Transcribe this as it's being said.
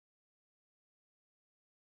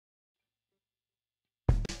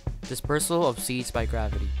Dispersal of seeds by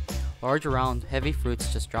gravity. Large, round, heavy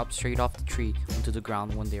fruits just drop straight off the tree onto the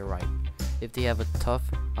ground when they are ripe. If they have a tough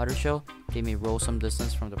outer shell, they may roll some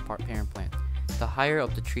distance from the parent plant. The higher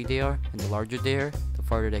up the tree they are and the larger they are, the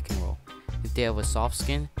farther they can roll. If they have a soft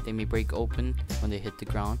skin, they may break open when they hit the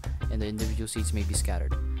ground, and the individual seeds may be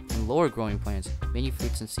scattered. On lower growing plants, many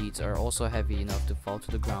fruits and seeds are also heavy enough to fall to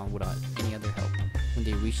the ground without any other help. When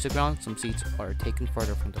they reach the ground, some seeds are taken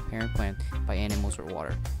further from the parent plant by animals or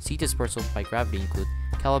water. Seed dispersal by gravity include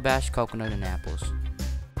calabash, coconut, and apples.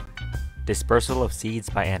 Dispersal of seeds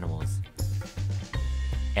by animals.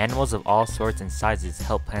 Animals of all sorts and sizes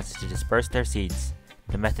help plants to disperse their seeds.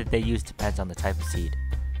 The method they use depends on the type of seed.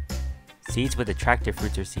 Seeds with attractive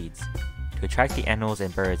fruits or seeds. To attract the animals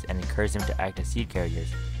and birds and encourage them to act as seed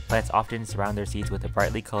carriers, plants often surround their seeds with a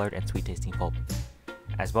brightly colored and sweet-tasting pulp.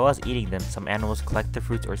 As well as eating them, some animals collect the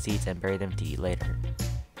fruits or seeds and bury them to eat later.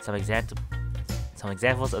 Some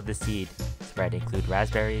examples of the seed spread include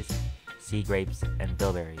raspberries, sea grapes, and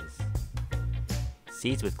bilberries.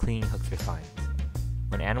 Seeds with clinging hooks or spines.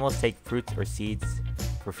 When animals take fruits or seeds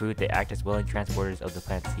for food, they act as willing transporters of the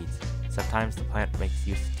plant seeds. Sometimes the plant makes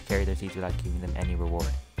use to carry their seeds without giving them any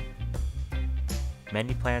reward.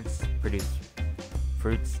 Many plants produce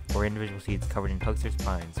fruits or individual seeds covered in hooks or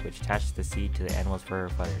spines, which attach the seed to the animal's fur or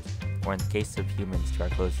feathers, or in the case of humans, to our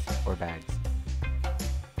clothes or bags.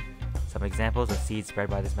 Some examples of seeds spread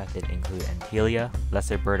by this method include Anthelia,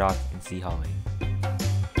 lesser burdock, and sea holly.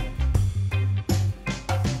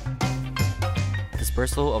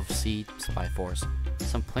 Dispersal of seeds by force.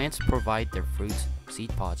 Some plants provide their fruits, seed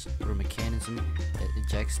pods, through a mechanism that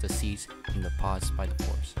ejects the seeds from the pods by the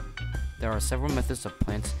force. There are several methods of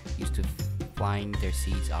plants used to flying their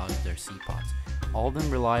seeds out of their seed pods. All of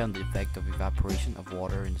them rely on the effect of evaporation of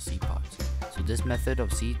water in the seed pods, so this method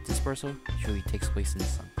of seed dispersal usually takes place in the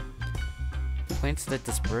sun. Plants that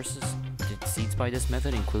disperses the seeds by this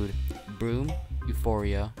method include broom,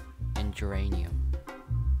 euphorbia, and geranium.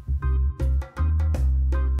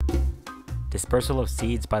 Dispersal of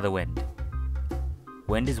seeds by the wind.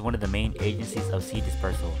 Wind is one of the main agencies of seed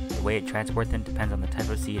dispersal. The way it transports them depends on the type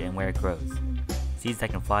of seed and where it grows. Seeds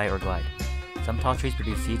that can fly or glide. Some tall trees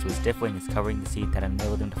produce seeds with stiff wings covering the seed that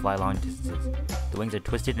enable them to fly long distances. The wings are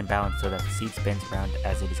twisted and balanced so that the seed spins around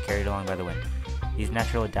as it is carried along by the wind. These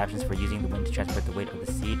natural adaptations for using the wind to transport the weight of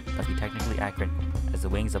the seed must be technically accurate, as the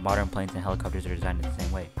wings of modern planes and helicopters are designed in the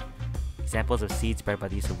same way. Examples of seeds spread by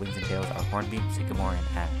the use of wings and tails are hornbeam, sycamore, and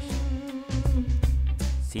ash.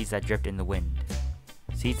 Seeds that drift in the wind.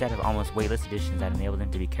 Seeds that have almost weightless additions that enable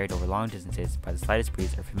them to be carried over long distances by the slightest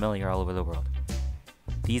breeze are familiar all over the world.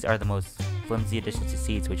 These are the most flimsy additions to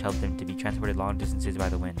seeds which help them to be transported long distances by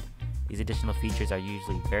the wind. These additional features are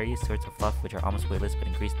usually various sorts of fluff which are almost weightless but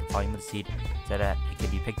increase the volume of the seed so that it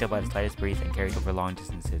can be picked up by the slightest breeze and carried over long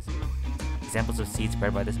distances. Examples of seeds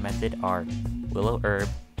spread by this method are willow herb,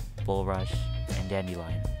 bulrush, and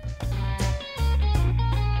dandelion.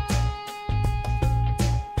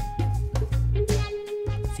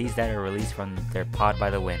 Seeds that are released from their pod by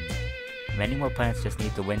the wind. Many more plants just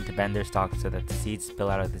need the wind to bend their stalks so that the seeds spill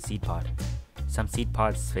out of the seed pod. Some seed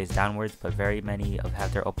pods face downwards, but very many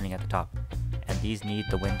have their opening at the top, and these need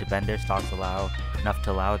the wind to bend their stalks enough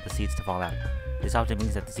to allow the seeds to fall out. This often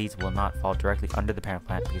means that the seeds will not fall directly under the parent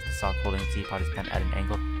plant because the stalk holding the seed pod is bent at an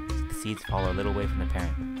angle, so the seeds fall a little away from the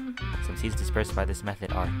parent. Some seeds dispersed by this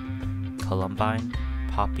method are columbine,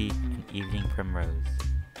 poppy, and evening primrose.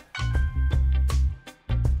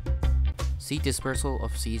 Seed dispersal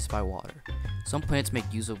of seeds by water. Some plants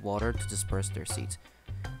make use of water to disperse their seeds.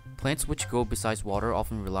 Plants which grow besides water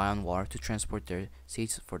often rely on water to transport their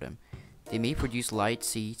seeds for them. They may produce light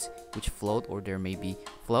seeds which float, or there may be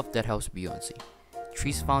fluff that helps buoyancy.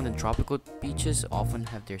 Trees found in tropical beaches often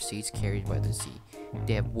have their seeds carried by the sea.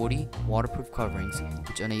 They have woody, waterproof coverings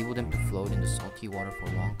which enable them to float in the salty water for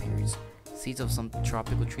long periods. Seeds of some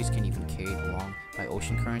tropical trees can even carried along by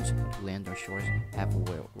ocean currents to land or shores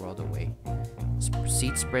halfway world away.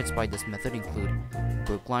 Seed spreads by this method include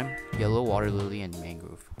brooklime, yellow water lily, and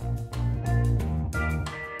mangrove.